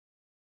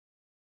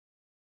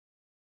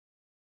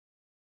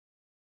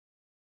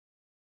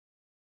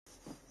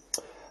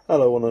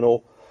Hello one and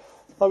all.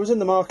 I was in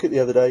the market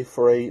the other day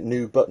for a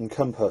new button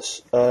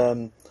compass,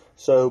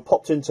 so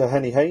popped into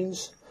Henny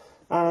Haynes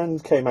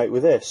and came out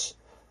with this,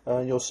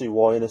 and you'll see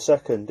why in a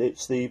second.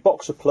 It's the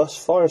Boker Plus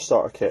fire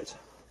starter kit.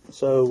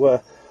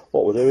 So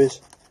what we'll do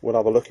is we'll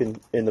have a look in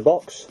the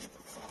box.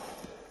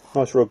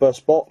 Nice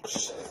robust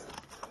box,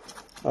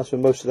 as with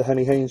most of the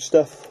Henny Haynes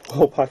stuff,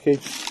 well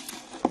packaged.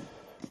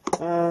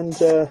 And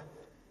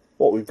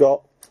what we've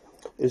got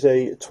is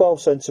a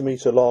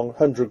 12cm long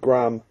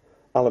 100g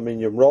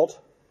aluminium rod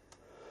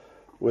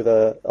with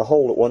a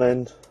hole at one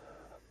end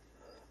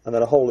and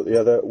then a hole at the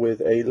other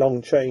with a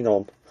long chain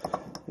on.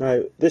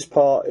 Now this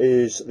part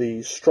is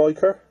the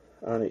striker,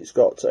 and it's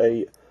got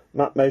a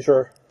map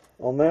measure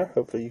on there,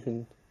 hopefully you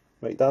can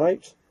make that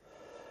out,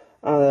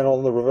 and then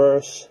on the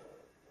reverse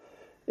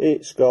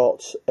it's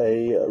got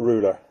a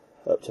ruler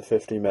up to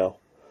 50mm.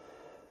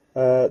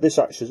 This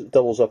actually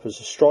doubles up as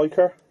a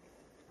striker,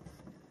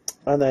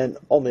 and then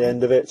on the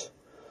end of it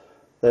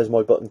there's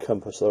my button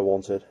compass that I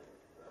wanted,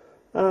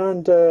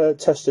 and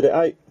tested it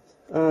out,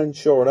 and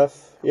sure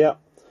enough, yeah,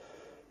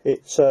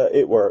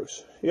 it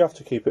works. You have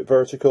to keep it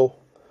vertical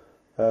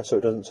so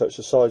it doesn't touch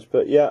the sides,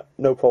 but yeah,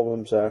 no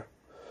problems there.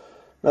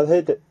 Now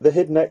the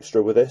hidden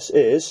extra with this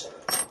is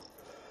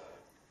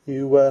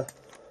you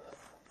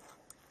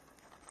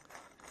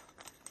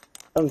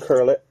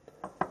uncurl it,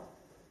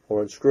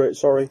 or unscrew it,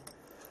 sorry,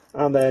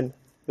 and then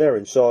there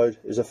inside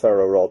is a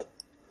ferro rod,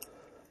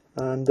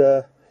 and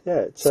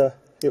yeah,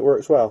 it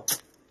works well.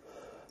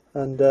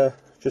 And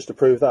just to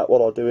prove that,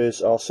 what I'll do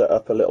is I'll set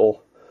up a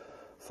little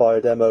fire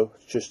demo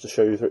just to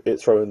show you it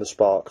throwing the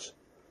sparks.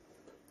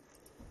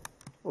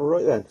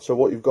 Alright then, so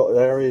what you've got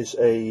there is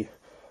a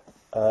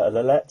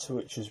lillette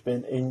which has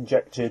been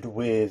injected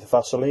with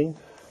Vaseline,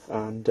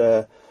 and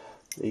the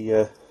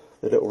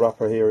little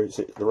wrapper here is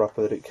the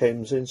wrapper that it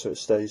comes in, so it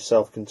stays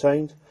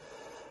self-contained.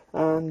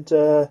 And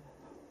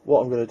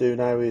what I'm going to do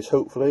now is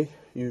hopefully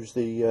use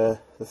the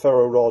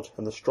ferro rod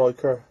and the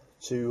striker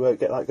to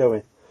get that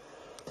going.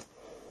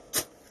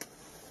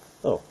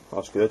 Oh,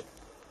 that's good.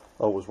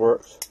 Always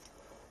works.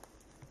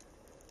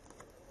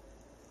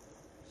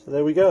 So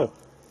there we go.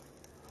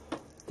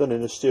 Done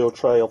in a steel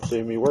tray, obviously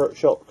in my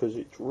workshop, because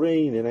it's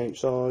raining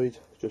outside,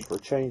 just for a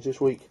change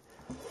this week.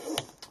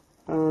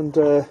 And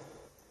got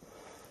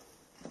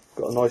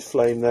a nice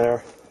flame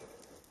there,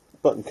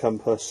 button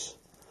compass,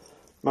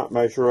 map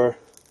measurer,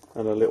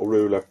 and a little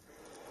ruler.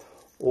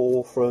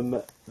 All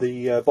from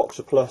the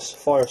Boker Plus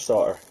fire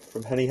starter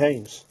from Henny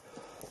Haynes.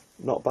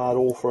 Not bad,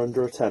 all for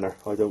under a tenner,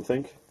 I don't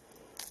think.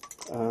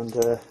 And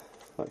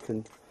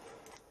that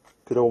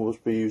could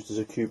almost be used as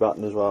a cue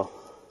baton as well.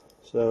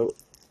 So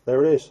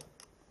there it is.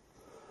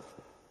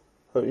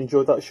 Hope you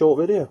enjoyed that short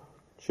video.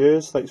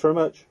 Cheers, thanks very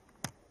much.